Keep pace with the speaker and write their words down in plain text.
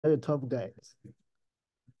very tough guys.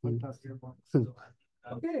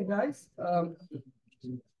 Okay, guys.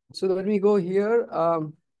 So let me go here.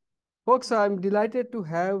 Folks, I'm delighted to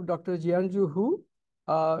have Dr. Jianjun Hu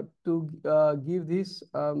to give this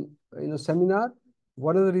seminar.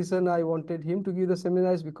 One of the reasons I wanted him to give the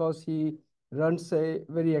seminar is because he runs a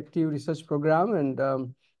very active research program,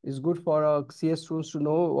 and it's good for our CS students to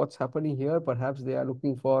know what's happening here. Perhaps they are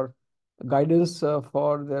looking for guidance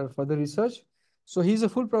for their further research. So he's a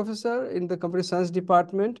full professor in the computer science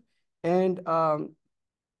department, and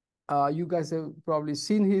you guys have probably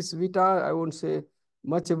seen his Vita. I won't say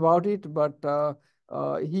much about it, but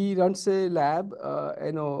he runs a lab,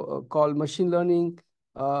 called Machine Learning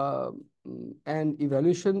uh, and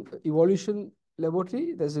Evolution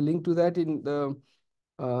Laboratory. There's a link to that in the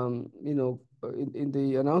in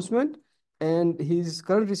the announcement. And his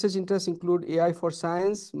current research interests include AI for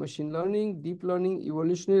science, machine learning, deep learning,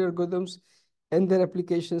 evolutionary algorithms, and their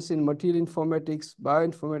applications in material informatics,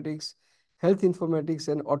 bioinformatics, health informatics,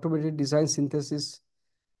 and automated design synthesis.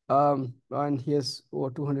 And he has over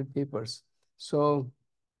 200 papers. So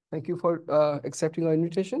thank you for accepting our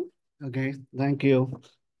invitation. Okay, thank you.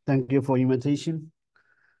 Thank you for invitation.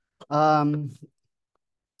 Um,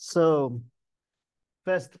 so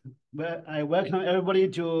first, I welcome everybody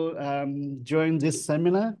to join this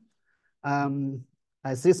seminar.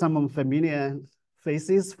 I see some familiar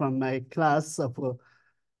faces from my class of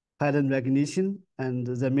pattern recognition, and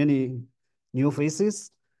there are many new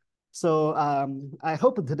faces. So I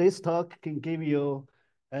hope today's talk can give you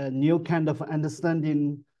a new kind of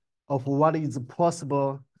understanding of what is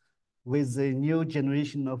possible with the new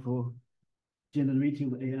generation of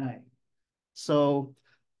generative AI. So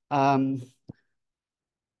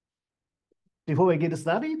before we get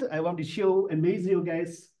started, I want to amaze you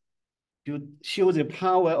guys to show the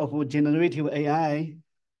power of generative AI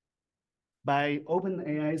by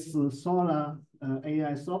OpenAI's Solar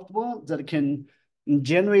AI software that can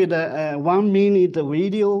generate a 1-minute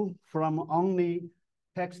video from only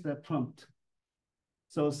text prompt.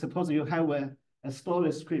 So suppose you have a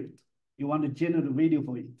story script, you want to generate a video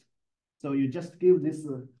for it. So you just give this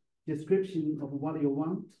description of what you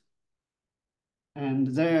want, and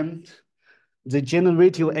then the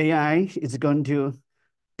generative AI is going to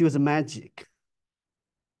do the magic.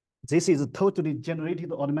 This is totally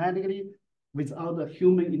generated automatically without a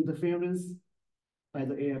human interference by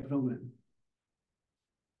the AI program.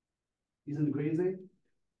 Isn't it crazy?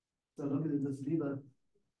 So look at this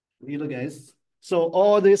little guys. So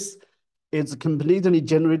all this is completely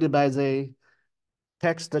generated by the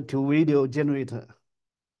text to video generator.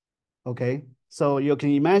 Okay, so you can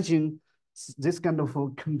imagine this kind of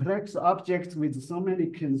complex objects with so many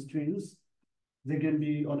constraints. They can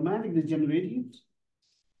be automatically generated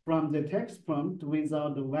from the text prompt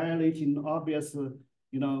without violating obvious,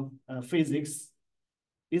 physics.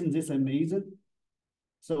 Isn't this amazing?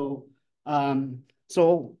 So,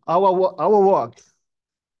 so our work,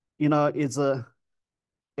 it's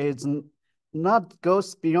not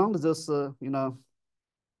goes beyond this,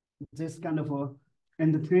 this kind of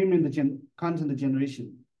entertainment content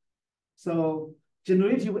generation. So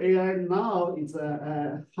generative AI now is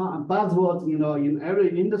a buzzword, in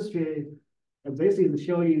every industry. This is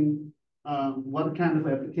showing what kind of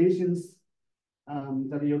applications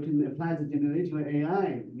that you can apply the generative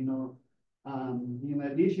AI. In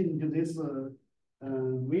addition to this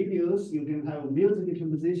videos, you can have music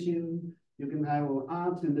composition, you can have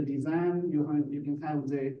art and the design, you can have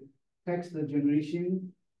the text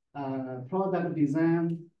generation, product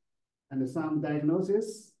design, and some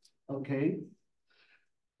diagnosis. Okay.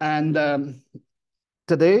 And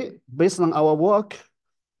today, based on our work,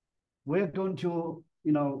 we're going to,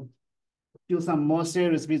 do some more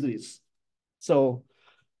serious business. So,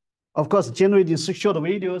 of course, generating short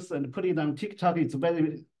videos and putting it on TikTok is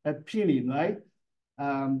very appealing, right?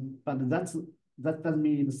 But that doesn't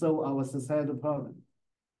mean to solve our societal problem.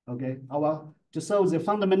 Okay, to solve the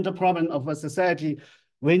fundamental problem of a society,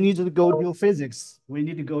 we need to go to physics, we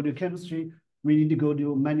need to go to chemistry, we need to go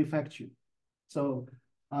to manufacturing. So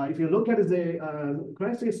if you look at the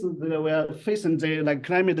crisis that we are facing, like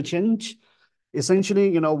climate change,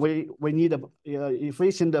 essentially, we need a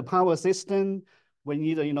efficient power system. We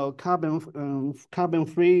need carbon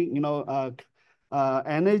free,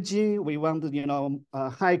 energy. We want, a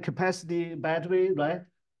high capacity battery, right,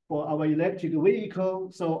 for our electric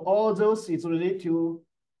vehicle. So all those is related to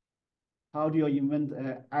how do you invent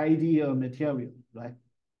an ideal material, right,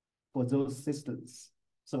 for those systems.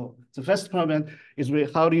 So the first problem is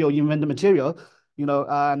how do you invent the material,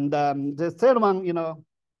 and the third one,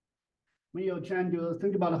 when you're trying to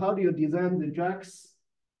think about how do you design the drugs,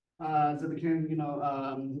 that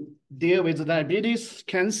can, deal with diabetes,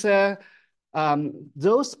 cancer.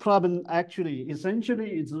 Those problems actually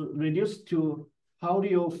essentially is reduced to how do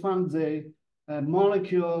you find the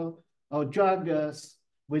molecule or drugs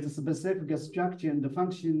with specific structure and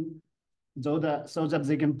function so that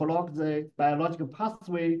they can block the biological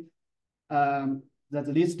pathway that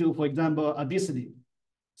leads to, for example, obesity.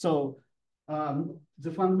 So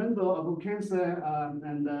the fundamental of cancer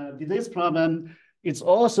and disease problem is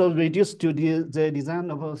also reduced to the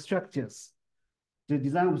design of structures, the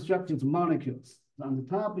design of structures molecules. On the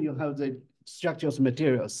top, you have the structures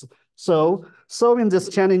materials. So solving this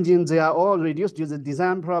challenge, they are all reduced to the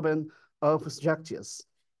design problem of structures.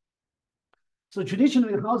 So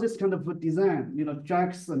traditionally, how this kind of design,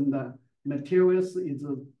 drugs and materials is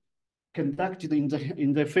conducted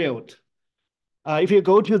in the field. If you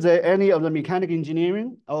go to any of the mechanical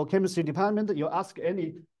engineering or chemistry department, you ask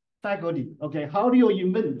any faculty, okay, how do you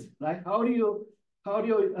invent, right? How do you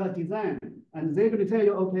design? And they're going to tell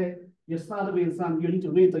you, okay, you start with you need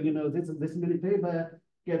to read, this many paper,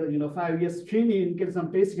 get 5 years training, get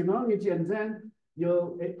some basic knowledge, and then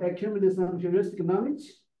you accumulate some heuristic knowledge,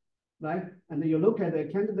 right? And then you look at the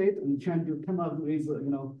candidate and try to come up with,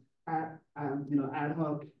 ad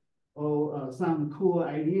hoc or some cool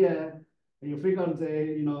idea. You figure out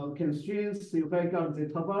the constraints, you figure out the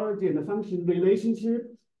topology and the function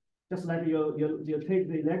relationship. Just like you take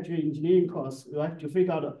the electrical engineering course, you have to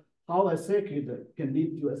figure out how a circuit can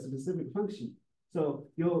lead to a specific function. So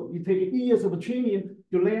you take years of training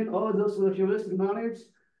to learn all those heuristic knowledge,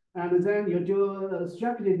 and then you do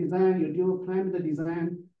structural design, you do parameter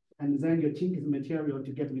design, and then you tinker the material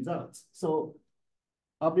to get results. So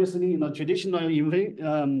obviously, traditional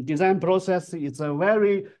design process is a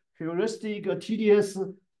very heuristic, tedious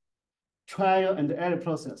trial and error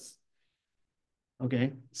process.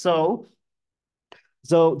 Okay, so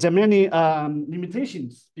there are many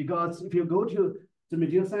limitations, because if you go to the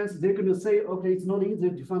material science, they're going to say, okay, it's not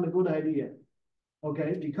easy to find a good idea.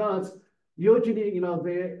 Okay, because usually,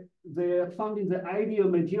 they're finding the ideal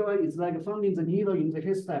material is like finding the needle in the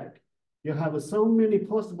haystack. You have so many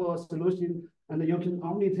possible solutions, and you can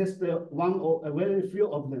only test one or a very few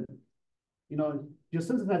of them. You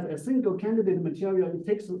synthesize a single candidate material, it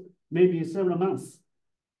takes maybe several months.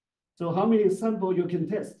 So how many samples you can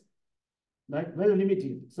test? Right, very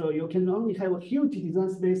limited. So you can only have a huge design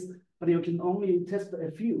space, but you can only test a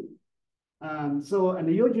few. And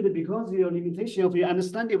usually, because your limitation of your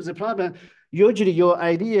understanding of the problem, usually your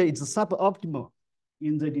idea is suboptimal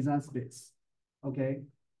in the design space. Okay.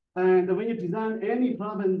 And when you design any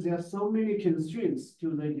problem, there are so many constraints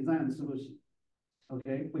to the design solution.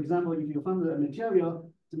 Okay. For example, if you find a material,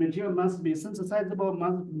 the material must be synthesizable,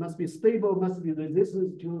 must be stable, must be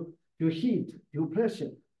resistant to heat, to pressure.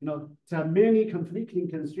 There are many conflicting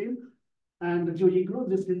constraints, and to include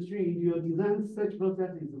this constraint, your design search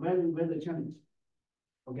process is very, very challenging.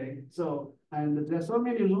 Okay, so, and there are so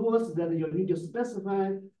many rules that you need to specify,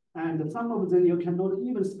 and some of them you cannot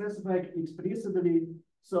even specify explicitly.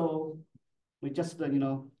 So we just,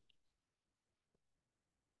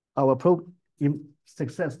 our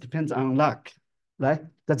success depends on luck, right?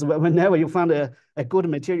 That's whenever you find a good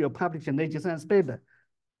material published in Nature Science paper.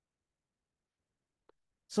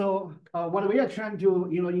 So what we are trying to,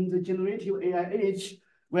 in the generative AI age,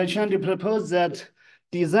 we're trying to propose that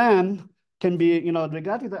design can be,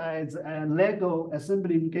 regarded as a Lego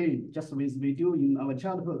assembling game, just as we do in our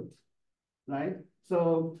childhood, right?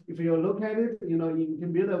 So if you look at it, in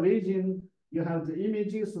computer vision, you have the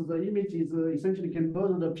images. So the image is essentially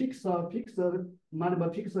composed of pixel, multiple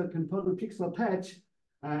pixel composed pixel patch,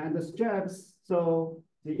 and the straps. So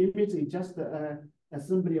the image is just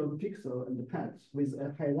assembly of pixel and the patch with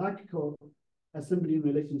a hierarchical assembly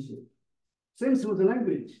relationship. Same with the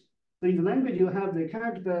language. So in the language, you have the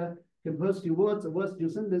character composed to words to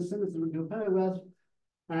sentence to paragraph,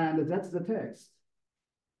 and that's the text.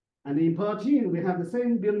 And in protein, we have the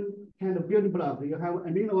same building block. You have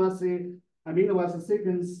amino acid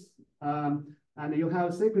sequence, and you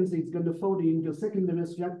have sequence is going to fold into secondary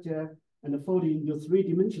structure and fold into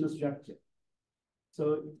three-dimensional structure.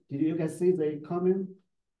 So did you guys see the comment?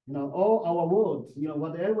 All our words,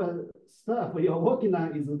 whatever stuff you're working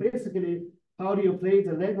on is basically how do you play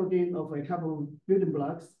the Lego game of a couple of building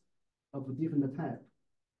blocks of a different type,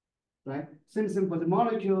 right? Same thing for the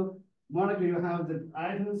molecule. You have the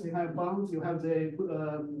atoms, you have bonds, you have the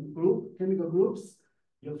chemical groups.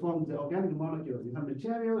 You form the organic molecule. You have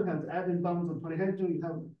material, you have the atom bonds and polyhedron, you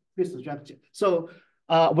have crystal structure. So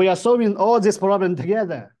we are solving all this problem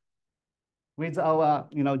together with our,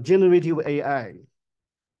 generative AI,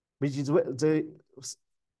 which is the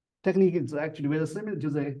technique is actually very similar to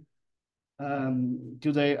the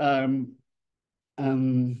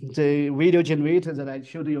the video generator that I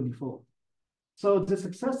showed you before. So the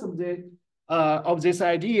success of this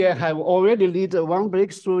idea have already led one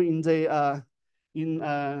breakthrough in the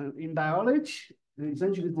in biology.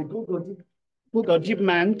 Essentially, the Google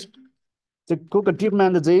DeepMind,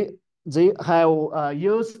 they have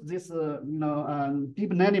used this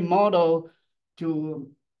deep learning model to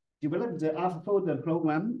develop the AlphaFold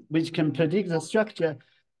program, which can predict the structure,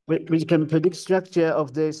 which can predict structure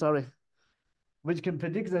of the which can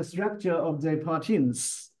predict the structure of the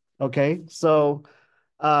proteins. Okay, so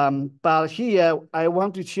but here I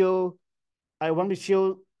want to show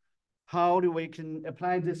how we can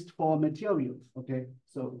apply this for materials. Okay,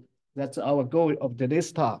 so that's our goal of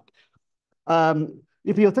today's talk.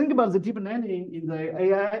 If you think about the deep learning in the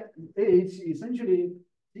AI age, essentially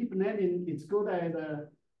deep learning is good at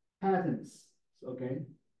patterns. Okay,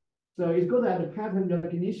 so it's good at pattern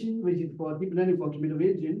recognition, which is for deep learning for computer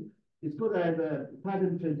vision. It's good at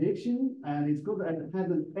pattern prediction, and it's good at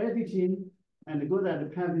pattern editing, and good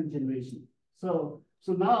at pattern generation. So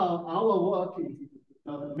now our work is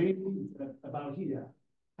mainly about here,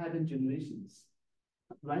 pattern generations,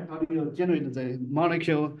 right? How do you generate the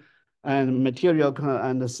molecule and material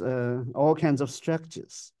and all kinds of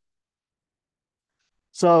structures?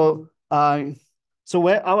 So so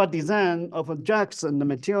where our design of drugs and the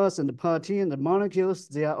materials and the protein and the molecules,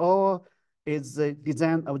 they are all is the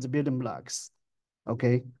design of the building blocks.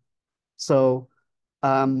 Okay, so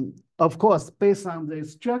of course, based on the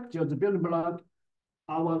structure of the building block,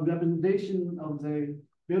 our representation of the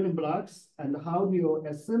building blocks and how you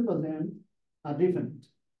assemble them are different.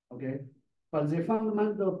 Okay, but the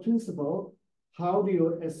fundamental principle, how do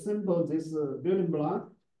you assemble this building block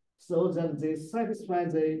so that they satisfy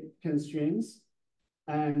the constraints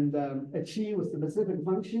and achieve a specific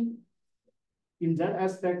function? In that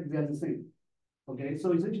aspect, they are the same. Okay,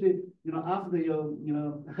 so essentially, after you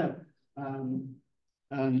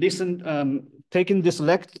taking this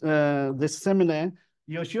this seminar,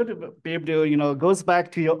 you should be able to goes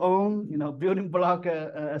back to your own building block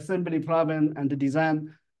assembly problem and the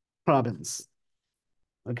design problems.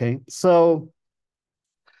 Okay, so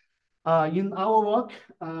in our work,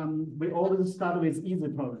 we always start with easy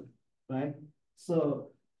problem, right? So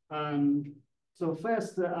so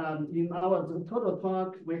first, in our total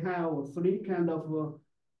talk, we have three kind of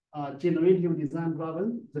generative design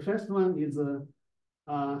problem. The first one is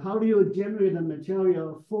how do you generate a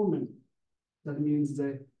material formula? That means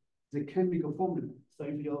the chemical formula. So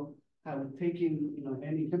if you have taken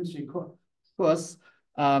any chemistry course,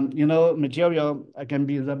 material can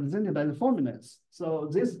be represented by the formulas. So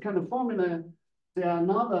this kind of formula, they are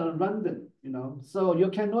not random. So you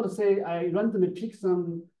cannot say I randomly pick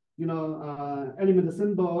some element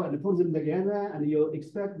symbol and put them together, and you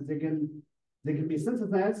expect they can be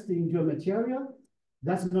synthesized into a material.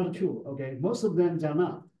 That's not true. Okay, most of them are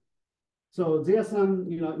not. So there are some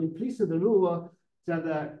implicit rule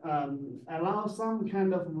that allow some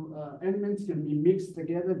kind of elements can be mixed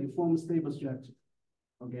together to form stable structure.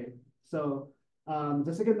 Okay, so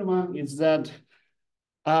the second one is that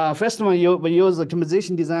first one we use the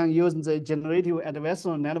composition design using the generative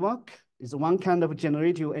adversarial network. It's one kind of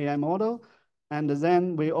generative AI model. And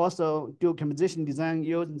then we also do composition design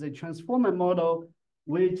using the transformer model,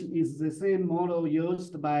 which is the same model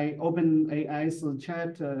used by OpenAI's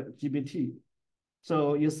ChatGPT.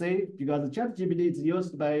 So you see, because ChatGPT is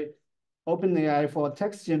used by OpenAI for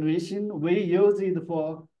text generation, we use it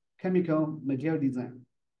for chemical material design.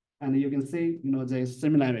 And you can see, the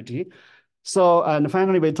similarity. So, and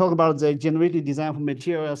finally, we talk about the generative design for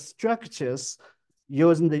material structures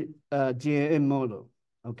using the GAN model.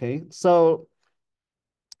 Okay, so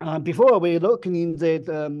before we look in the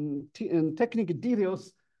technical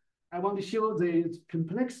details, I want to show the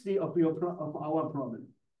complexity of our problem.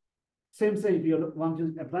 Same thing, if you want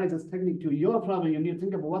to apply this technique to your problem, you need to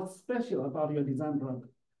think of what's special about your design problem.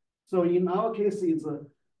 So in our case, it's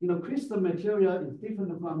crystal material is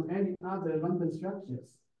different from any other random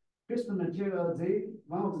structures. Crystal material,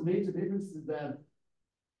 one of the major differences is that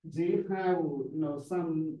they have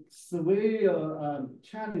some severe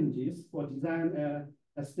challenges for design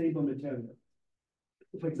a stable material.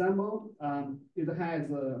 For example, it has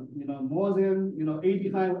more than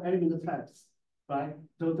 85 element types, right?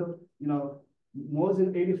 Total more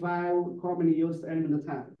than 85 commonly used element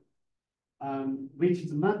type, which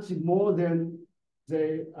is much more than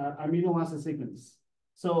the amino acid sequence.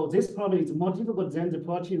 So this problem is more difficult than the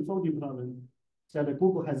protein folding problem that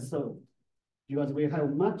Google has solved, because we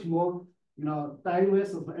have much more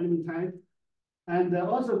diverse of element type. And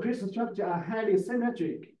also crystal structure are highly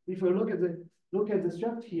symmetric. If you look at look at the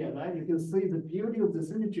structure here, right? You can see the beauty of the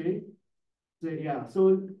symmetry.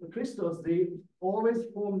 So crystals, they always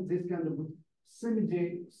form this kind of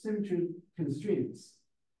symmetry constraints.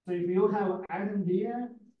 So if you have atom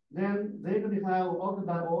here, then they're going to have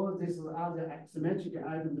occupy all these other asymmetric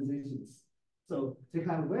atomizations. So they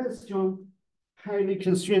have very strong, highly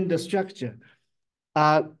constrained structure.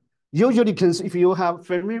 Usually, if you have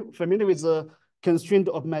familiar with the constraint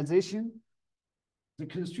optimization, the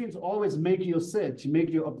constraints always make your search, make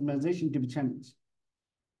your optimization to be challenged,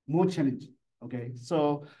 more challenging. Okay,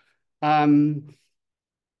 so and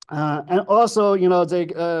also,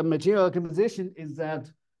 the material composition is that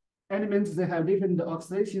elements, they have different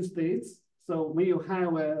oxidation states. So when you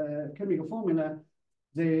have a chemical formula,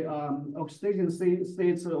 the oxidation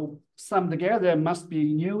states summed together must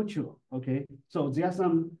be neutral. Okay, so there are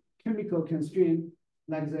some chemical constraints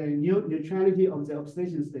like the neutrality of the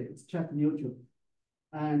oxidation states, check neutral.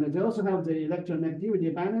 And they also have the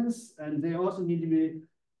electronegativity balance, and they also need to be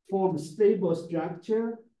form stable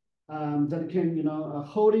structure that can,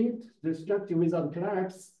 hold it, the structure without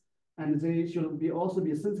collapse, and they should be also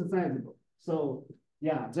be synthesizable. So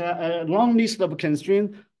yeah, there are a long list of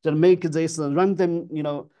constraints that make this random,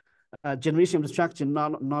 generation of structure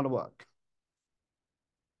not work.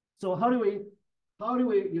 So how do we,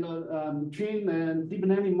 train a deep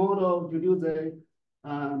learning model to do the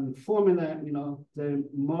formula, the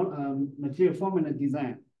material formula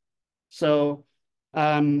design? So,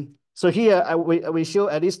 so here we show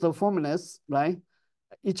a list of formulas, right?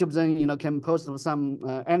 Each of them, composed of some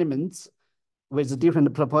elements with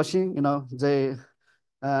different proportion,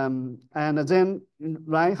 and then,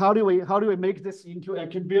 right? How do we make this into a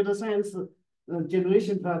computer science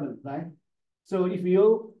generation problem, right? So if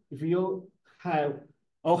you have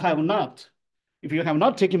or have not, if you have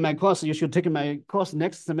not taken my course, you should take my course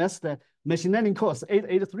next semester, machine learning course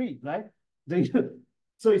 883, right?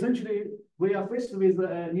 So essentially, we are faced with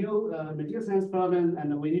a new material science problem,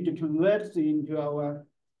 and we need to convert it into our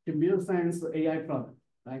computer science AI problem,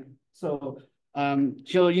 right? So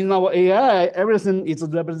in our AI, everything is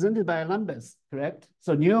represented by numbers, correct?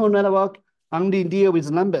 So neural network only deal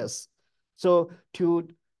with numbers. So to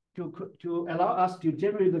allow us to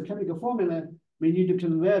generate the chemical formula, we need to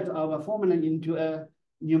convert our formula into a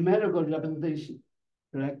numerical representation,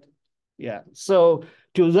 correct? Yeah. So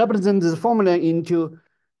to represent this formula into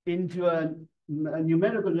a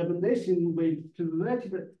numerical representation, we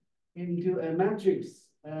converted it into a matrix,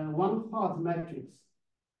 one-part matrix.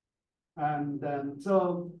 And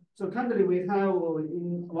so currently we have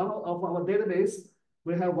in one of our database,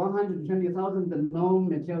 we have 120,000 known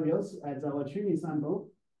materials as our training sample.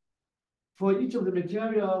 For each of the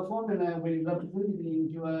material formula, we represent it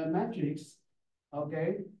into a matrix.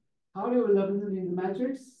 Okay. How do we represent it in the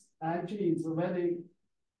matrix? Actually, it's very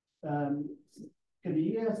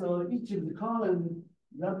clear. So each of the column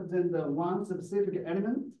represents one specific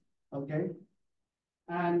element. Okay.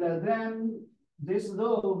 And then this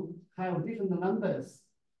row have different numbers.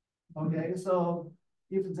 Okay. So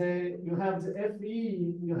if you have the FE,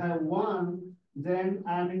 you have 1, then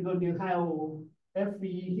I'm going to have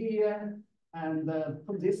FE here and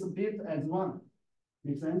put this bit as 1.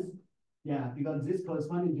 Make sense? Yeah, because this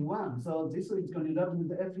corresponding to 1. So this is going to represent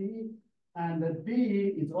the FE, and the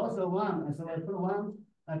B is also 1. And so I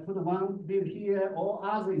put 1 bit here, all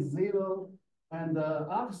other is 0. And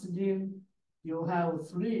oxygen, you have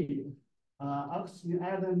 3 oxygen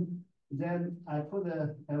atom. Then I put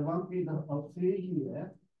a 1 bit of 3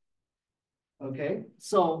 here. Okay,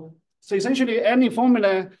 so essentially any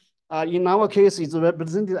formula in our case is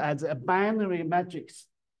represented as a binary matrix.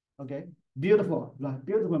 Okay, beautiful, right?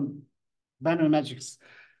 Beautiful binary matrix.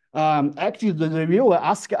 Actually, the reviewer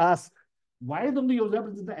asked us, why don't you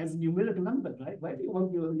represent it as numerical number, right? Why do you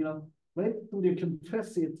want why don't you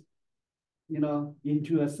compress it,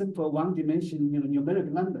 into a simple one-dimension,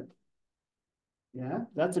 numerical number? Yeah,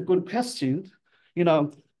 that's a good question.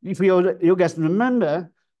 If you guys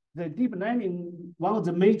remember, the deep learning, one of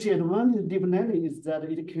the major advantages of deep learning is that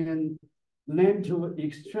it can learn to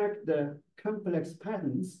extract the complex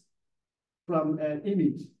patterns from an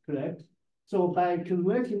image, correct? So by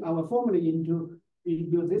converting our formula into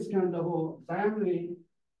this kind of binary,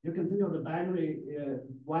 you can think of the binary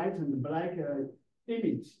white and black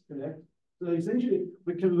image, correct? So essentially,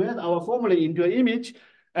 we convert our formula into an image,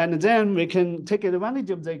 and then we can take advantage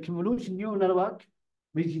of the convolution neural network,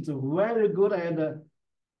 which is very good at,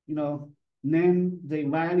 name the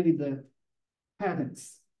valid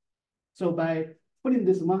patterns. So by putting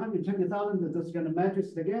this 120,000 this kind of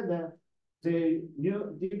matrix together, the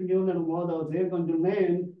deep neural model, they're going to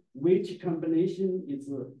learn which combination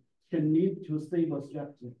can lead to stable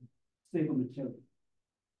structure. stable material.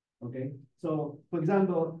 Okay, so for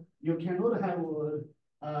example, you cannot have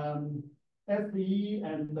Fe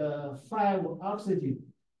and 5 oxygen,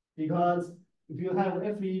 because if you have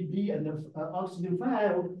FeB and oxygen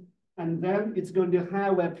 5, and then it's going to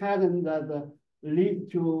have a pattern that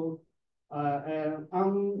lead to an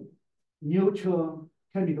unneutral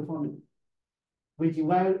chemical formula, which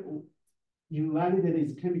invalidate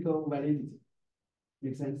its chemical validity.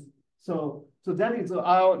 Make sense? So that is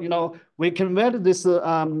our, we convert this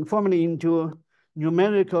formula into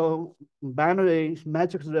numerical binary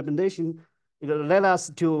matrix representation. It will let us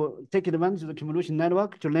to take advantage of the convolution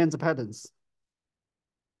network to learn the patterns.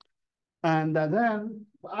 And then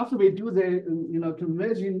after we do the,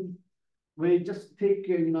 conversion, we just take,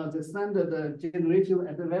 the standard generative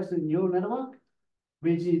adversarial neural network,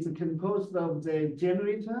 which is composed of the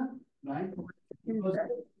generator, right?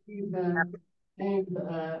 And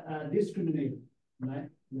discriminate, right?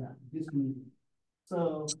 Yeah, discriminate.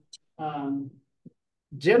 So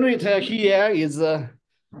generator here is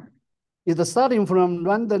starting from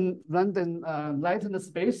random lightened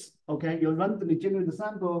space. Okay, you randomly generate the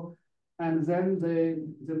sample, and then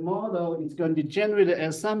the model is going to generate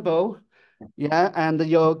a sample. Yeah, and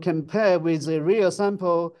you compare with the real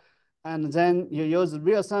sample, and then you use the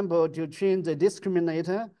real sample to train the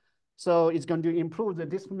discriminator. So it's going to improve the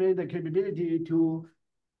discriminator capability to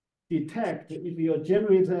detect if your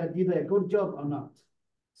generator did a good job or not.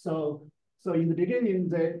 So in the beginning,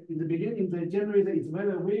 the generator is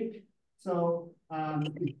very weak. So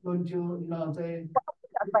it's going to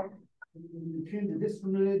train the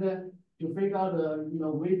discriminator to figure out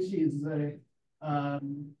which is the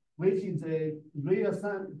real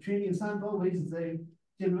training sample, which is the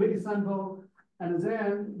generated sample, and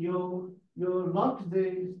then you lock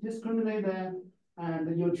the discriminator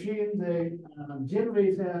and you train the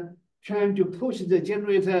generator, trying to push the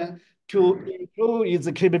generator to improve its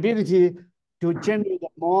capability to generate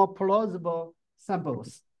more plausible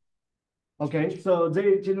samples. Okay, so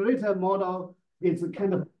the generator model is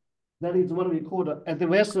that is what we call the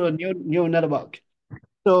adversarial neural network.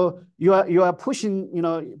 So you are pushing,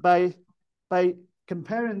 by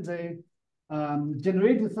comparing the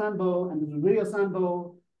generated sample and the real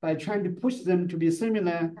sample, by trying to push them to be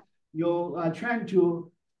similar, you are trying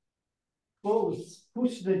to both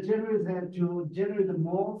push the generator to generate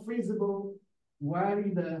more feasible,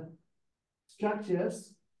 varied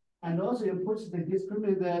structures, and also you push the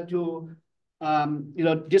discriminator to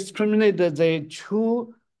discriminate the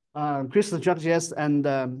true crystal structures and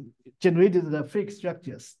generated the fake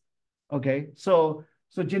structures. Okay, so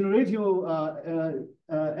generative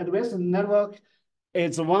adversarial network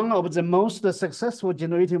is one of the most successful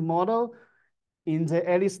generative model in the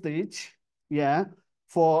early stage. Yeah,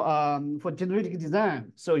 for generative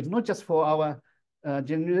design. So it's not just for our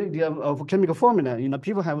generative of chemical formula.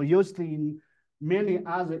 People have used it in many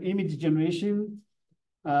other image generation,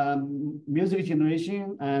 music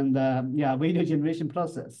generation, and video generation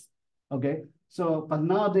process. Okay, so but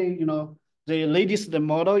now the latest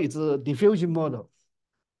model is a diffusion model.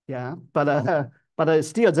 Yeah, but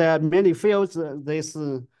still there are many fields. This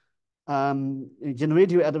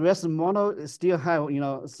generative adversarial model still have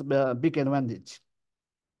a big advantage.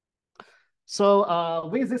 So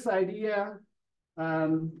with this idea,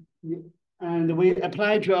 and we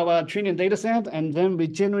apply to our training data set, and then we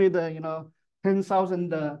generate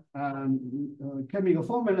 10,000 chemical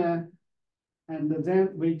formula, and then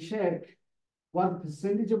we check what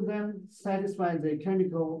percentage of them satisfy the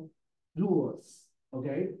chemical rules.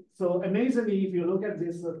 Okay, so amazingly, if you look at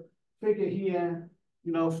this figure here,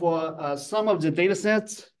 for some of the data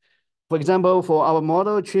sets, for example, for our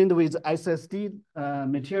model trained with SSD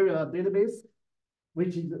material database,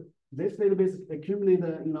 which is this database accumulates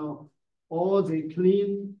all the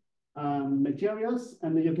clean materials,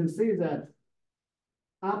 and you can see that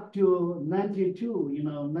up to 92,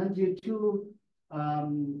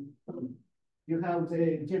 you have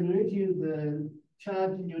the generative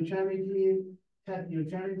charge neutrality,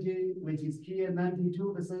 which is here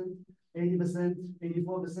 92%, 80%,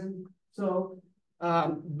 84%. So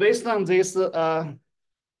based on this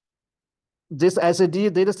this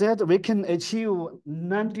SAD data set, we can achieve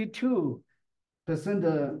 92%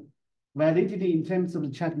 validity in terms of the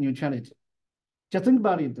charge neutrality. Just think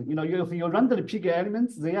about it. If you run the peak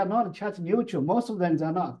elements, they are not charge neutral. Most of them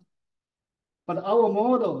are not. But our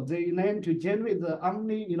model, they learn to generate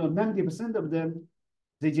only 90% of them.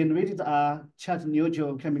 They generated are charge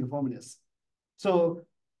neutral chemical formulas. So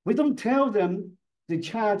we don't tell them the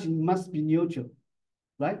charge must be neutral,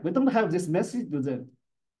 right? We don't have this message to them.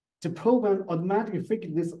 The program automatically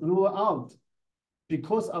figure this rule out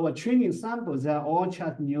because our training samples are all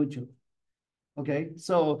charge neutral. Okay,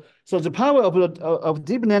 so the power of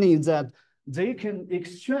deep learning is that they can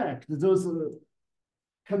extract those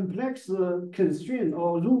complex constraints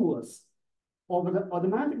or rules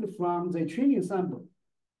automatically from the training sample.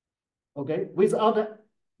 Okay, without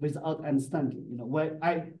understanding. You know, where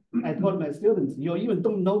I told my students, you even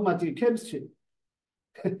don't know much chemistry.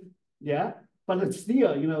 Yeah, but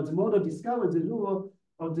still, you know, the model discovers the rule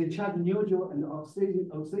of the charge neutral and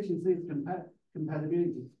oxidation state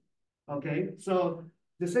compatibility. Okay, so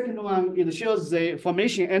the second one, it shows the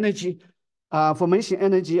formation energy of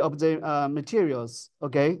the materials.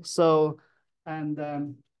 Okay, so and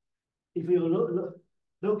if you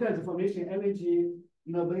look at the formation energy,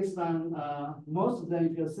 you know, based on most of them,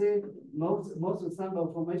 if you see most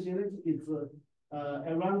sample formation energy is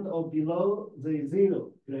around or below the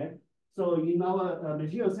zero, correct? So in our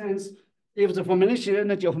material science, if the formation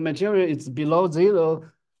energy of material is below zero,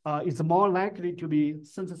 it's more likely to be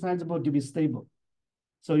synthesizable, to be stable.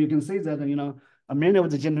 So you can see that, you know, many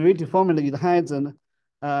of the generative formula, it has an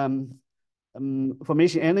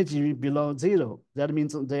formation energy below zero. That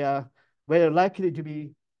means they are very likely to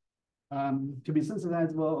be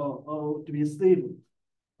synthesizable or to be stable.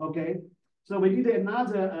 Okay, so we did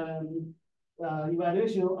another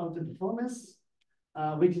evaluation of the performance,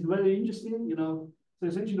 which is very interesting. You know, so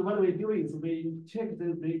essentially what we do is we check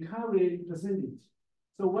the recovery percentage.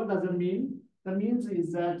 So what does that mean? That means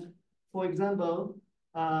is that, for example,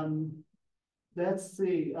 let's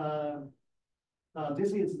say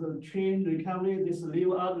this is the train recovery, this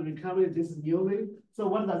leave out recovery, this newly. So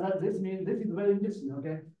what does this mean? This is very interesting,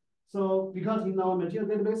 okay? So because in our material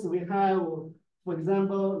database, we have, for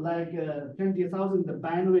example, like 20,000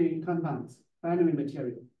 binary compounds, binary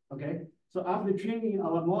material, okay? So after training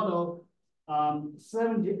our model,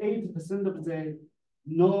 78% of the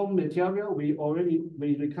known material we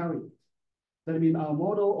recovered. That means our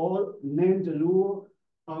model all named the rule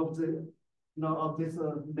of the of this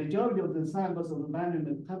majority of the samples of the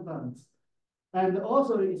binary compounds. And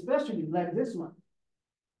also, especially like this one,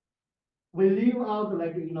 we leave out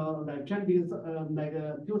like, like 20, like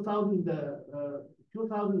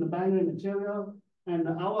 2,000 binary material, and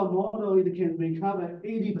our model, it can recover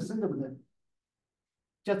 80% of them.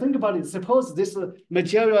 Just think about it. Suppose this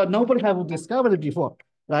material nobody have discovered before,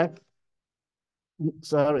 right?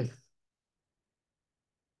 Sorry.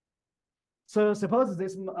 So suppose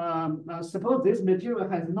this material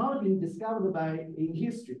has not been discovered in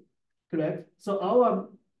history, correct? So our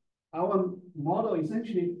model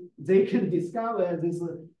essentially, they can discover this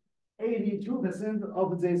 82%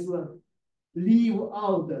 of this leave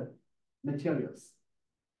out materials,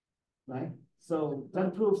 right? So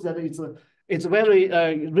that proves that it's very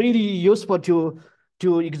really useful to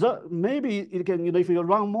exhaust. Maybe it can, if you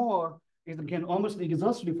run more, it can almost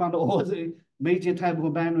exhaustively find all the major type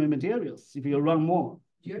of binary materials if you run more.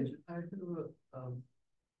 Yes, I have a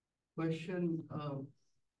question.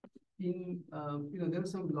 There are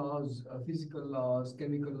some laws, physical laws,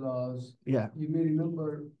 chemical laws. Yeah. You may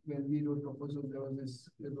remember when we wrote proposal, there was this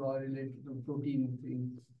law related to protein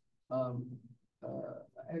thing. Have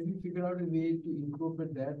you figured out a way to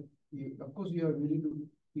incorporate that? Of course, you are willing to,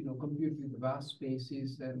 compute with vast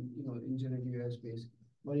spaces and, in generative AI space,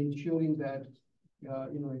 but ensuring that,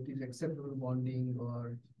 it is acceptable bonding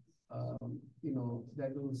or,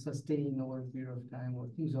 that will sustain over a period of time or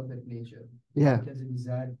things of that nature. Yeah. It has a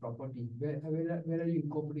desired property. Where are you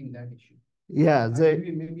incorporating that issue? Yeah.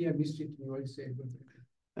 Maybe I missed it. You already said.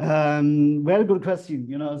 Very good question.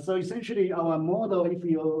 So essentially our model, if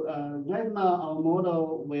you right now our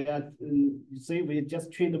model, we are say we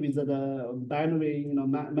just trained with the binary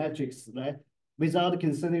matrix, right? Without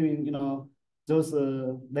considering those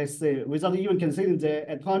let's say without even considering the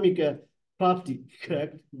atomic property,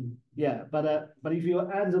 correct? Yeah, but if you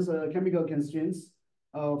add those chemical constraints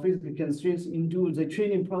or physical constraints into the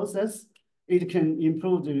training process, it can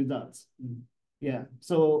improve the results. Yeah.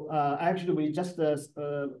 So actually, we just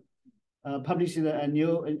published a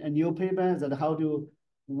new paper that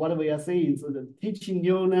what we are saying is teaching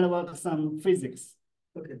neural network some physics.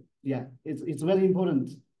 Okay. Yeah, it's very important,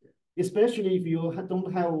 especially if you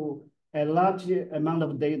don't have a large amount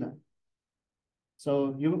of data.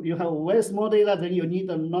 So you have very small data, then you need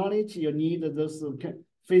the knowledge, you need those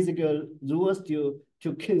physical rules to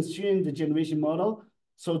constrain the generation model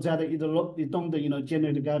so that it don't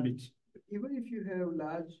generate garbage. Even if you have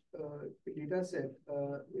large data set,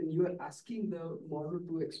 and you are asking the model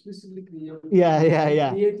to explicitly create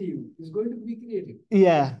creative, it's going to be creative.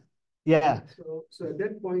 Yeah. Yeah. So at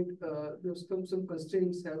that point, there's some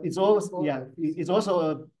constraints have. It's also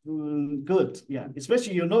good. Yeah.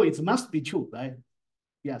 Especially it must be true, right?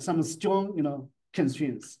 Yeah. Some strong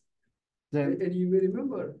constraints. And you may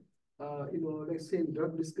remember, let's say in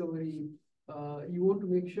drug discovery, you want to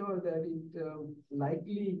make sure that it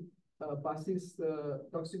likely passes the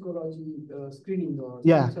toxicology screening or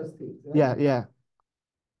some such things. Right? Yeah.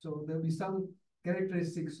 So there'll be some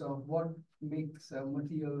characteristics of what makes a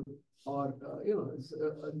material or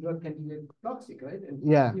a drug candidate toxic, right? And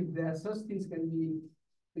if there are such things can be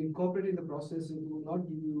incorporated in the process, it will not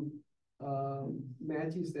give you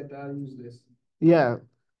matches that are useless. Yeah,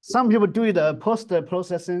 some people do it post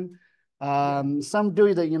processing. Some do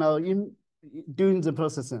it, in during the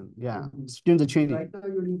processing. Yeah, during the training. Right now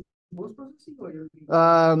you're doing post processing or you're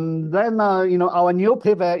doing Then our new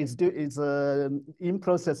paper is in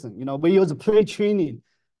processing. We use pre-training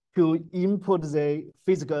to input the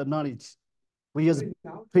physical knowledge. We use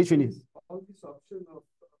pre-training. all this option of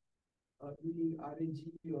doing RNG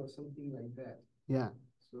or something like that. Yeah.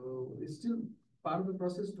 So it's still part of the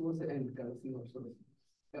process towards the end, kind of thing, or sort of,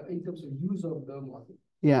 in terms of use of the model.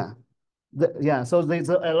 Yeah. So there's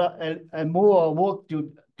a more work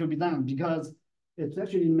to be done, because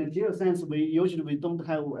especially in material science, we don't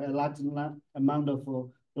have a large amount of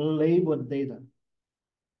labeled data.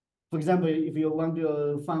 For example, if you want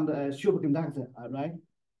to find a superconductor, right?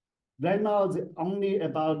 Right now, only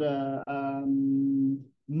about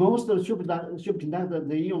most of the superconductor,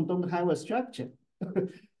 they even don't have a structure.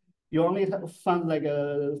 You only find like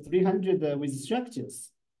 300 with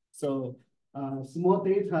structures. So small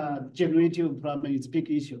data generative problem is a big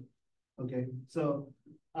issue. Okay, so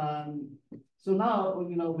now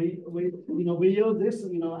we use this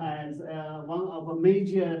as one of a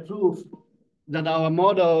major proof that our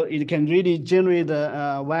model, it can really generate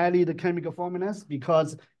valid chemical formulas,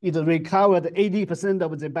 because it recovered 80%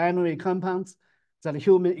 of the binary compounds that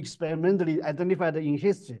human experimentally identified in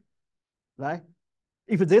history, right?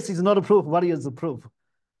 If this is not a proof, what is the proof?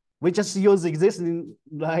 We just use existing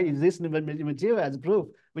material as proof.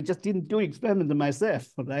 We just didn't do experiment myself,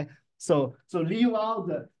 right? So leave out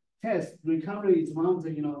the test recovery is one of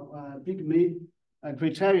the big main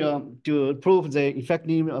criteria to prove the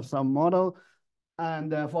effectiveness of some model.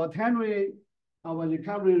 And for ternary, our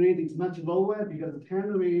recovery rate is much lower, because the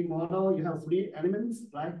ternary model, you have 3 elements,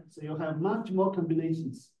 right? So you have much more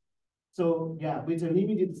combinations. So yeah, with a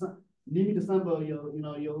limited sample,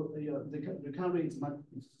 the recovery is much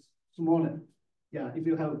smaller. Yeah, if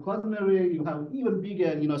you have quaternary, you have even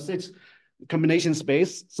bigger, 6 combination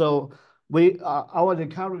space. So our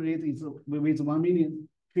recovery rate is with 1 million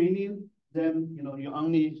training, then you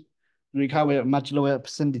only recover a much lower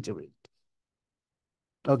percentage rate.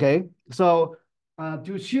 Okay, so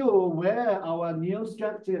to show where our new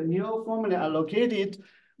formula are located,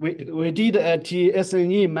 we did a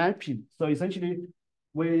TSNE mapping. So essentially,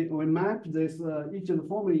 we map this each of the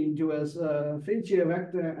formula into a feature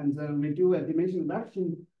vector, and then we do a dimension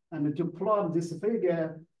reduction and to plot this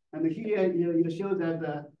figure. And here you show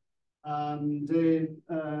that the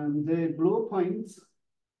blue points,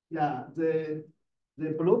 the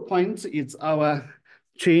blue points is our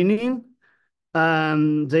training.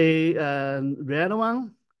 The red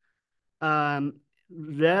one,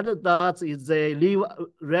 red dot is leave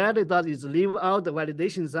out the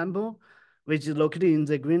validation sample, which is located in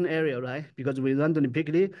the green area, right? Because we randomly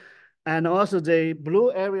picked it. And also the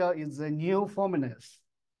blue area is the new formulas.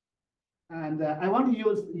 And I want to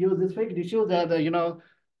use this figure to show that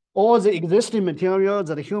all the existing materials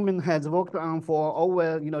that the human has worked on for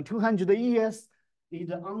over 200 years, it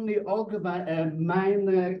only occupy a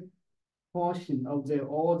minor portion of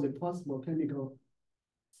all the possible chemical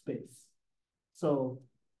space. So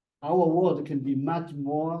our world can be much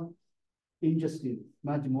more interesting,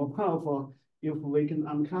 much more powerful if we can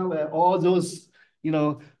uncover all those,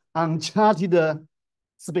 uncharted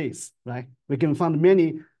space, right? We can find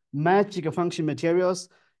many magic function materials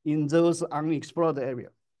in those unexplored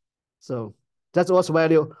areas. So that's also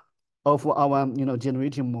value of our,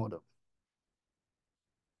 generative model.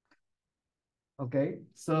 Okay,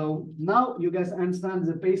 so now you guys understand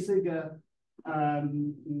the basic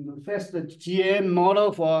first GM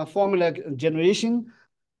model for formula generation.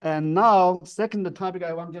 And now, second topic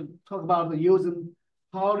I want to talk about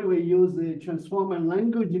how do we use the transformer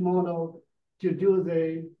language model to do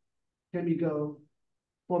the chemical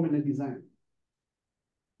formula design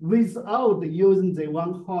without using the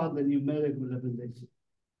one-hot numerical representation.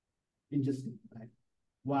 Interesting, right?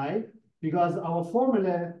 Why? Because our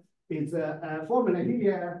formula is a formula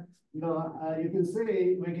here. You can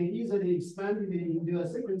see we can easily expand it into a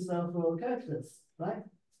sequence of characters, right?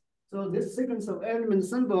 So this sequence of element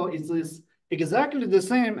symbol is exactly the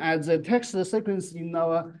same as the text sequence in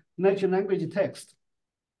our natural language text.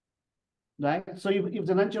 right? So if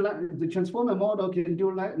the transformer model can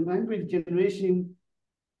do language generation,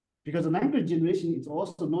 because the language generation is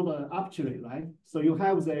also not arbitrary, right? So you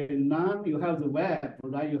have the noun, you have the verb,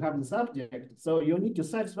 right? You have the subject. So you need to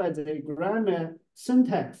satisfy the grammar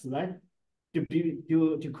syntax, right? To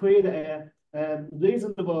create a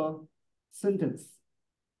reasonable sentence.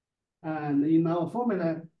 And in our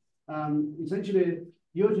formula, essentially,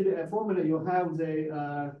 usually a formula, you have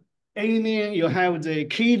the alien, you have the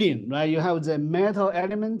killing, right? You have the metal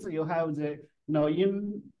elements, you have the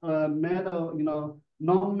in metal,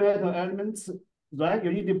 non-metal elements, right?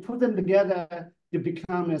 You need to put them together to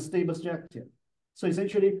become a stable structure. So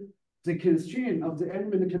essentially, the constraint of the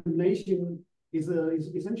element combination is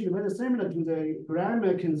essentially very similar to the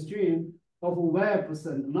grammar constraint of verbs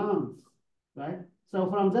and nouns, right? So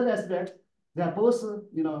from that aspect, they are both,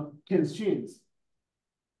 constraints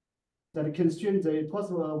that constrain the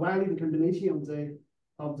possible valid combination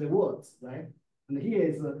of the words, right? And here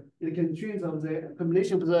is the constraints of the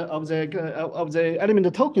combination of the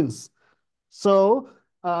element tokens. So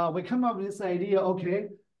we come up with this idea. Okay,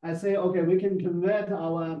 I say, okay, we can convert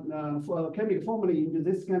our chemical formula into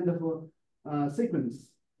this kind of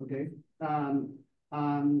sequence. Okay,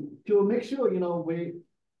 to make sure we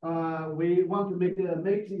want to make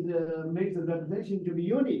the representation to be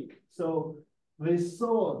unique. So we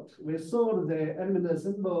sort the element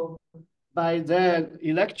symbol by their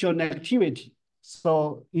electron activity.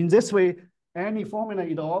 So in this way, any formula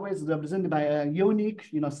is always represented by a unique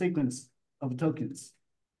sequence of tokens.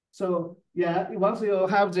 So yeah, once you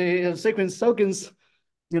have the sequence tokens,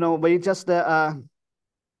 we just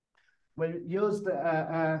we use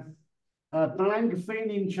the blank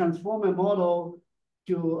filling transformer model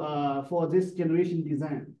to for this generation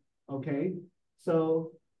design. Okay,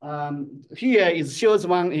 so here it shows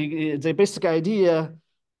the basic idea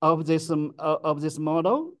of this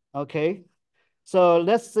model. Okay, so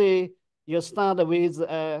let's say you start with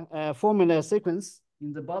a formula sequence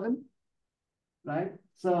in the bottom, right?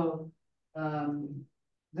 So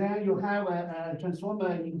then you have a transformer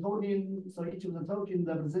encoding. So each of the tokens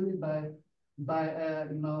represented by a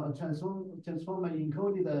transformer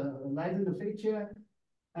encoded lightened feature,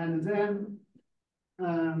 and then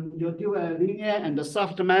you do a linear and a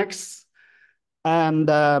softmax, and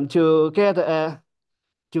to get a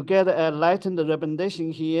lightened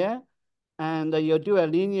representation here, and you do a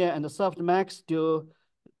linear and a softmax to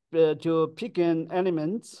pick an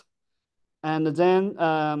element, and then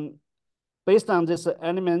based on these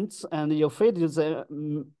elements, and you feed the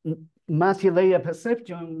multi-layer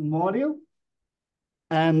perception module,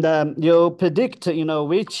 and you predict,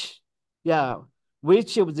 which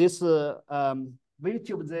of this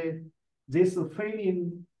this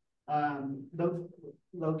failing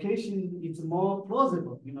location is more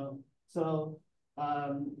plausible, So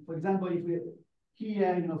for example, if we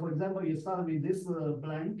here, for example, you start with this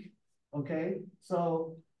blank, okay?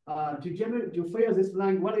 So to fill this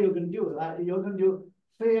blank, what are you going to do? You're going to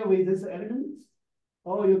fill with this element,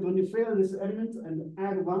 or you're going to fill this element and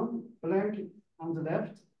add one blank on the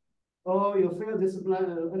left, or you fill this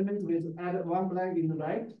element with add one blank in the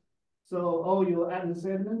right. So, or you add this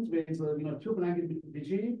element with two blanks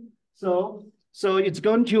between. So it's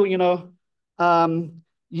going to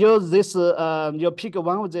use this. You pick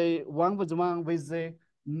one with the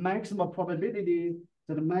maximum probability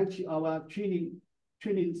that match our training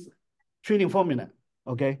formula.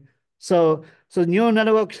 Okay, so neural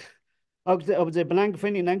network of the blank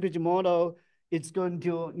filling language model, it's going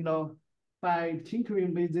to by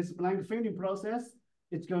tinkering with this blank filling process,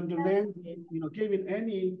 it's going to learn, given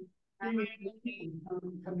any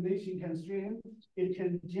combination constraint, it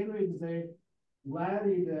can generate the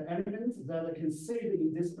valid elements that can sit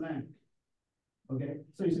in this blank. Okay,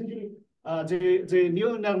 so essentially, the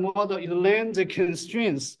neural network model, it learns the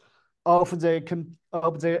constraints of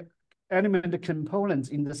the element components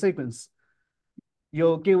in the sequence.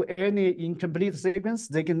 You give any incomplete sequence,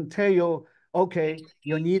 they can tell you, okay,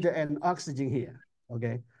 you need an oxygen here.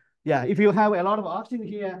 Okay, yeah, if you have a lot of oxygen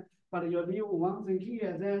here, but you leave one thing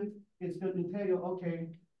here, then it's going to tell you, okay,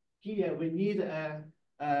 here we need a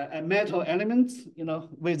metal element,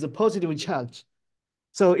 with a positive charge.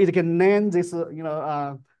 So it can learn this,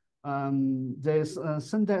 the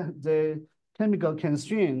chemical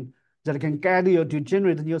constraint that can guide you to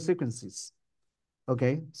generate new sequences.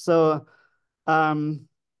 Okay, so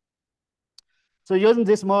using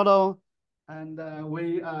this model, and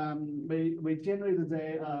we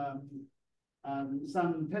generated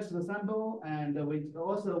some test sample, and we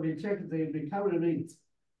check the recovery rates.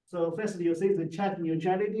 So first you see the chat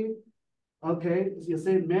neutrality. Okay, you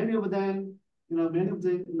see many of them,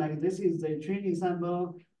 like this is the training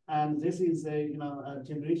sample, And this is a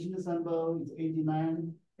generation sample. It's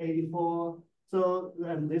 89, 84. So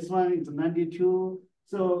and this one is 92.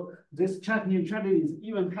 So this chart neutrality is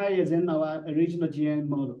even higher than our original GN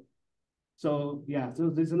model. So yeah, so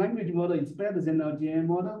this language model is better than our GN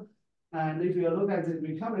model. And if you look at the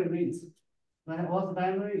recovery rates, right, what's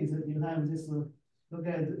binary is that you have this, look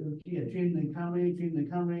at here, train recovery.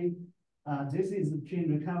 This is the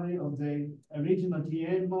train recovery of the original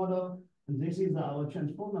GN model. And this is our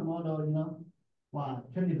transformer model, wow,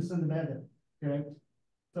 20% better, correct?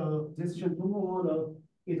 So this transformer model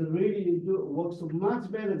is really good, works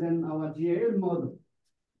much better than our GN model,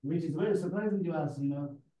 which is very surprising to us.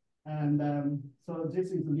 And so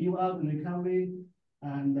this is leave out recovery,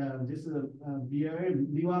 and this is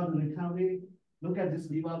BRM, leave out recovery. Look at this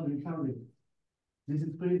leave out recovery. This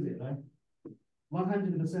is crazy, right?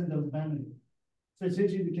 100% of the binary. So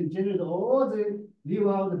essentially, we can generate all the leave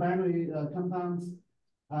out the binary compounds,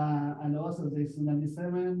 and also this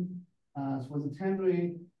 97 for the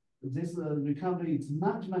ternary. This recovery is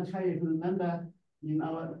much higher. If you remember, in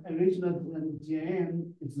our original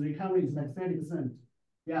GN, its recovery is like 30%.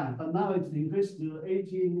 Yeah, but now it's increased to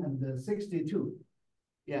 18 and 62.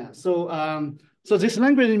 Yeah, so this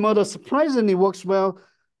language model surprisingly works well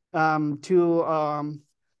to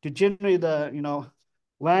generate the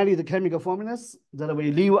valid chemical formulas that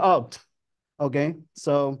we leave out. Okay,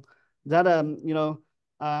 so that and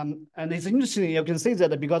it's interesting. You can see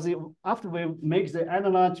that because after we make the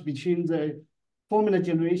analog between the formula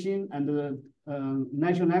generation and the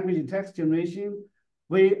natural language text generation,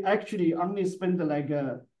 we actually only spend like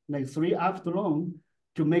 3 afternoon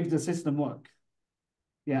to make the system work.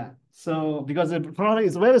 Yeah, so because the problem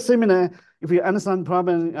is very similar. If you understand the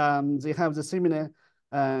problem, they have the similar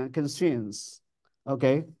constraints.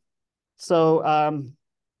 Okay, so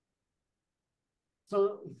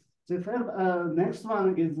the next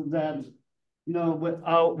one is that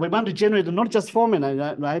we want to generate not just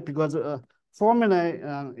formula, right? Because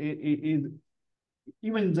formula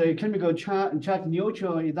even the chemical charge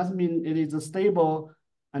neutral, it doesn't mean it is stable,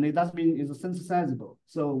 and it doesn't mean it's synthesizable.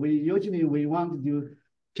 So we usually want to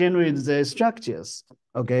generate the structures.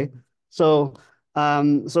 Okay, so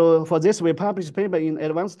for this we published a paper in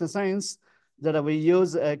Advanced Science that we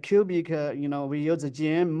use a cubic, we use a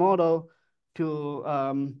GM model to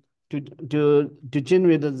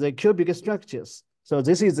generate the cubic structures. So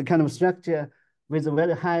this is the kind of structure with a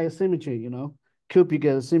very high symmetry, cubic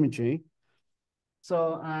symmetry.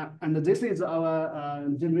 So and this is our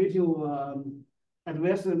generative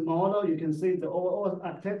advanced model. You can see the overall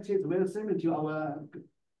architecture is very similar to our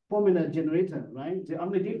formula generator, right? The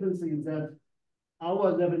only difference is that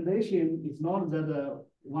our representation is not the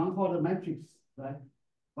one-quarter matrix, right?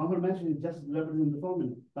 One-quarter matrix is just representing the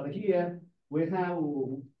formula. But here we have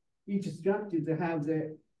each structure, they have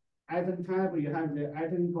the atom type, you have the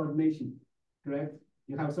atom coordination, correct?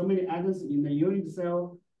 You have so many atoms in a unit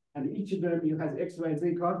cell, and each of them you have X, Y,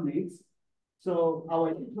 Z coordinates. So our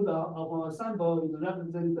input of our sample is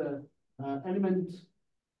represent the element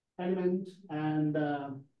and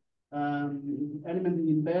element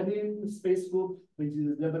embedding space group, which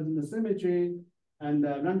is representing the symmetry, and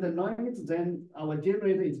random noise. Then our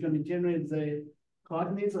generator is going to generate the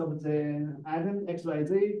coordinates of the atom X, Y,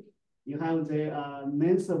 Z. You have the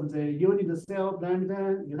length of the unit cell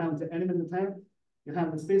parameter. You have the element type. You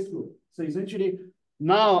have the space group. So essentially,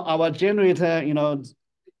 now our generator,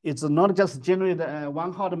 it's not just generate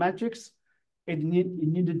one hot matrix. It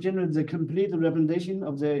need to generate the complete representation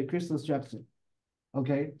of the crystal structure.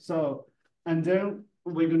 Okay, so and then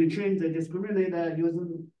we're going to train the discriminator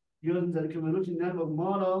using the convolution network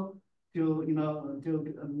model to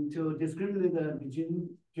discriminate between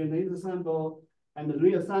generated sample and the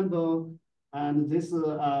real sample, and this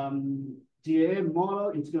GA model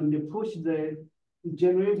is going to push the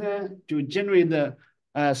generator to generate the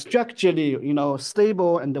structurally,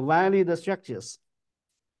 stable and valid structures.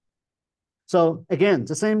 So again,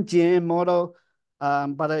 the same GN model,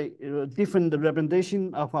 but a different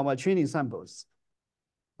representation of our training samples.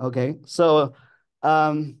 Okay, so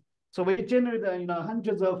we generate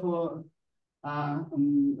hundreds of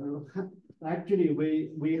actually we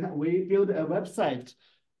built a website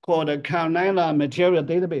called a Carolina Material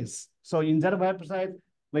Database. So in that website,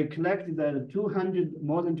 we collected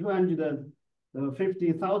more than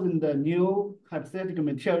 250,000 new hypothetical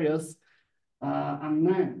materials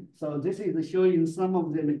online. So this is showing some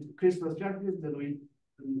of the crystal structures that we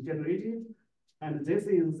generated, and this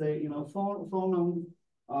is the phonon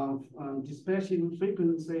dispersion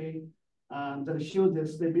frequency that shows the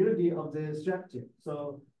stability of the structure.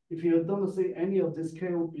 So if you don't see any of this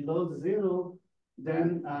scale below the 0,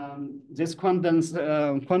 then this quantum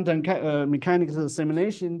mechanics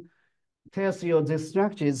simulation tells you this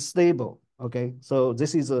structure is stable. Okay, so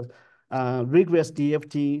this is a rigorous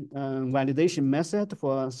DFT validation method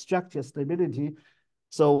for structure stability.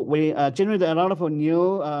 So we generate a lot of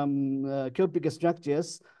new cubic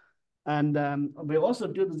structures, and we also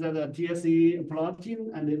do the TSE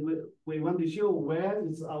plotting, and we want to show where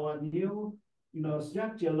is our new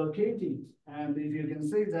structure located. And if you can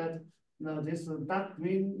see that this dark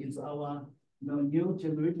green is our new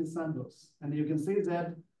generated samples, and you can see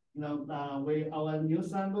that our new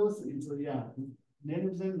samples is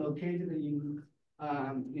 90% located in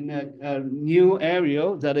a new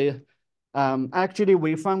area that is actually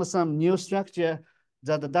we found some new structure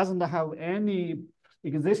that doesn't have any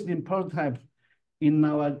existing prototype in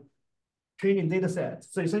our training data set.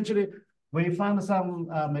 So essentially, we found some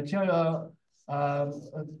material.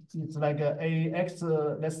 It's like a AX,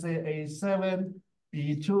 let's say A7,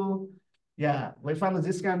 B2. Yeah, we found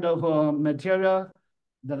this kind of material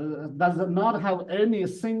that does not have any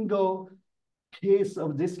single case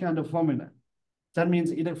of this kind of formula. That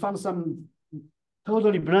means it found some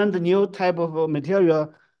totally brand new type of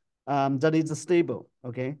material that is stable.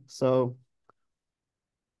 Okay, so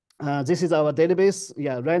this is our database.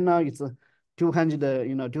 Yeah, right now it's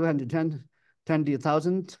 200,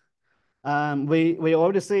 220,000. We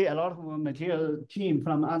already see a lot of material team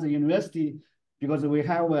from other university because we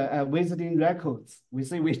have visiting records. We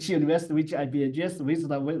see which university, which IP address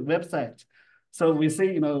visit our website. So we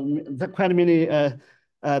see, quite many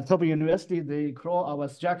top university, they crawl our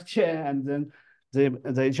structure and then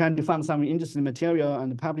they try to find some interesting material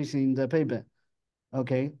and publish in the paper.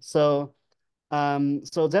 Okay, so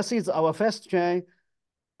this is our first try,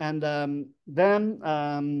 and then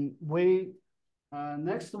we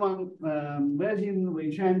next one, imagine we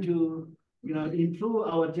trying to improve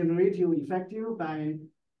our generative effective by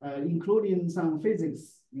including some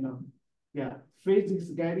physics, physics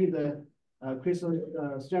guided crystal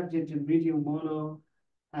structure generative model,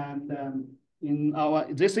 and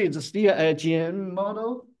this is still a GM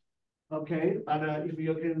model, okay, but if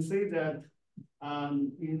you can see that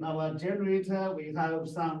in our generator we have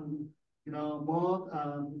some more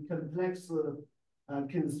complex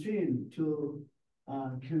constraint to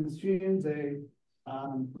constrain the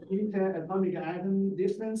interatomic atom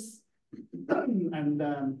distance and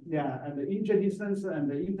the interdistance and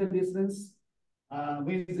the interdistance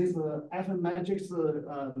with this atom matrix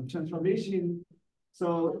transformation.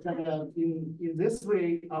 So in this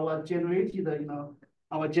way, our generated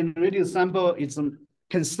sample is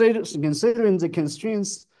considering the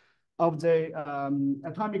constraints of the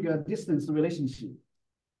atomic distance relationship.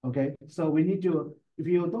 Okay, so we need to, if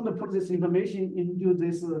you don't put this information into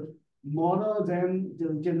this model, then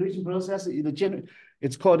the generation process,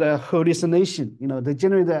 it's called a hallucination. They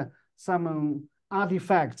generate some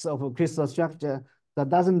artifacts of a crystal structure that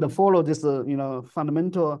doesn't follow this,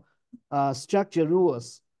 fundamental structure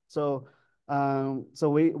rules. So,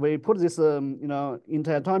 we put this,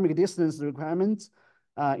 interatomic distance requirements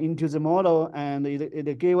into the model, and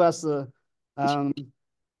it gave us,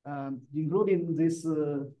 including this,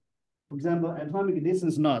 for example, atomic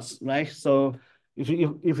distance loss, right? So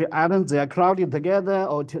if atoms they are crowded together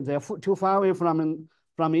or they're too far away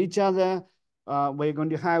from each other, we're going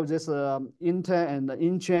to have this inter and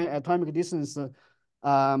intra atomic distance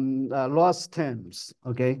loss terms.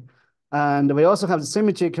 Okay, and we also have the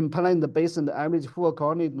symmetry component based on the average full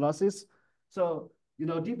coordinate losses. So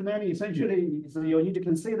deep learning essentially is you need to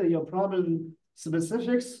consider your problem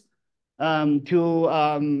specifics to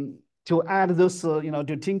add those,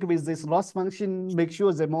 to tinker with this loss function, make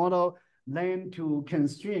sure the model learn to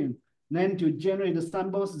constrain, learn to generate the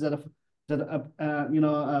samples that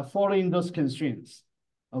are following those constraints.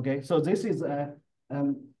 Okay, so this is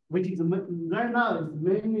which is right now is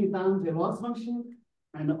mainly done the loss function,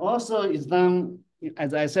 and also is done,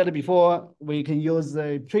 as I said before, we can use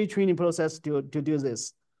the pre-training process to do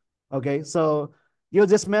this. Okay, so use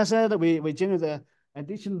this method, we generate the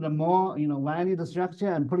additional more valid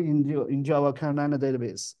structure and put it into our Carolina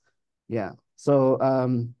database. Yeah. So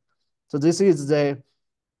so this is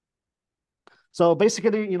so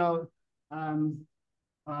basically our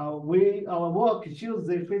work shows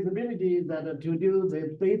the feasibility that to do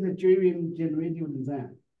the data-driven generative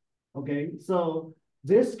design. Okay, so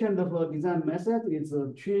this kind of a design method is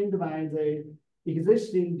trained by the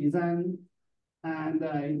existing design, and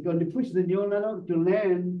it's going to push the neural network to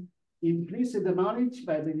learn implicit knowledge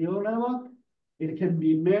by the neural network. It can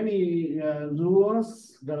be many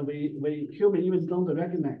rules that we human even don't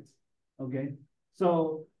recognize. Okay,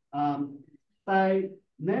 so by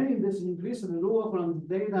learning this implicit rule from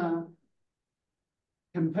data,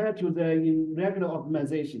 compared to the in regular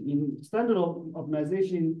optimization. In standard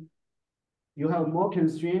optimization, you have more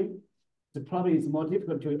constraint. The problem is more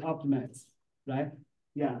difficult to optimize, right?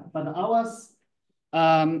 Yeah, but ours,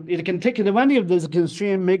 it can take advantage of this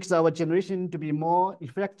constraint, makes our generation to be more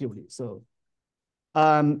effectively. So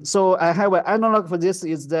I have an analog for this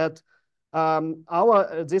is that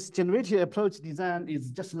this generative approach design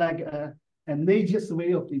is just like a nature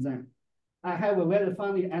way of design. I have a very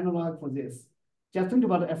funny analog for this. Just think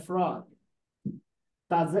about a frog.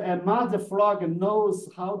 Does a mother frog knows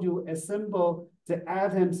how to assemble the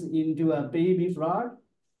atoms into a baby frog?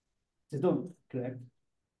 They don't, correct?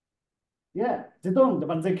 Yeah, they don't,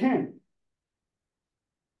 but they can.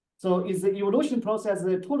 So it's the evolution process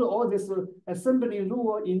that put all this assembly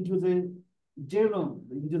rule into the genome,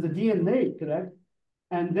 into the DNA, correct?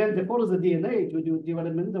 And then they follow the DNA to do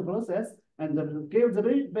developmental process and give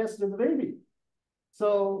the best to the baby.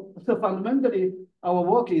 So fundamentally, our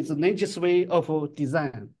work is nature's way of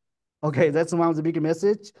design. Okay, that's one of the big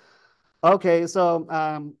message. Okay, so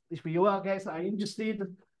if you guys are interested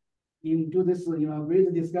in do this,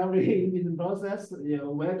 great discovery in the process, you're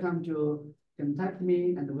welcome to contact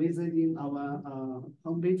me and visiting our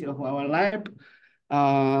homepage of our lab,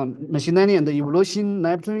 machine learning and evolution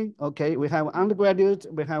laboratory. Okay, we have undergraduate,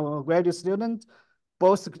 we have a graduate student.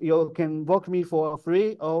 Both you can work me for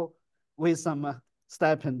free or with some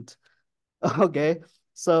stipend. Okay,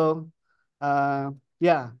 so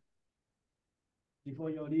yeah. Before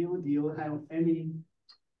you leave, do you have any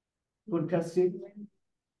good question?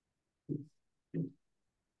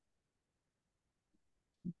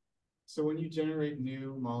 So when you generate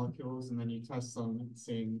new molecules and then you test them,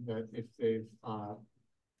 seeing that if they've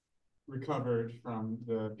recovered from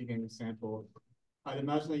the beginning sample, I'd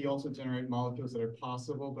imagine that you also generate molecules that are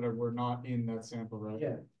possible but were not in that sample, right?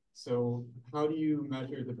 Yeah. So how do you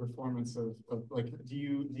measure the performance of like, do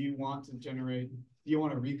you want to generate, do you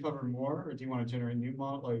want to recover more or do you want to generate new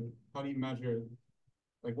model? Like, how do you measure,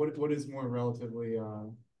 like what is more relatively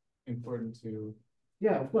important to?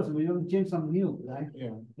 Yeah, of course, we will change some new, right?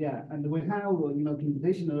 Yeah. Yeah, and we have,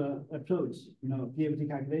 computational approach, PFT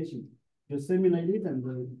calculation. You simulate it and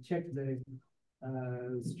check the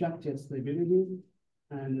structure stability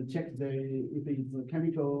and check if it's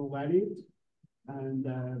chemical valid and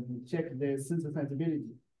check the synthesizability.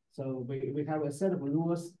 So we have a set of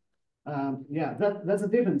rules. Yeah, that's the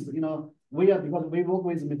difference. Because we work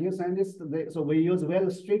with material scientists, so we use very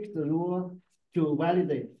strict rule to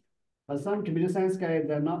validate. But some computer science guys,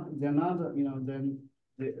 they're not, they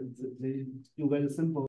do very simple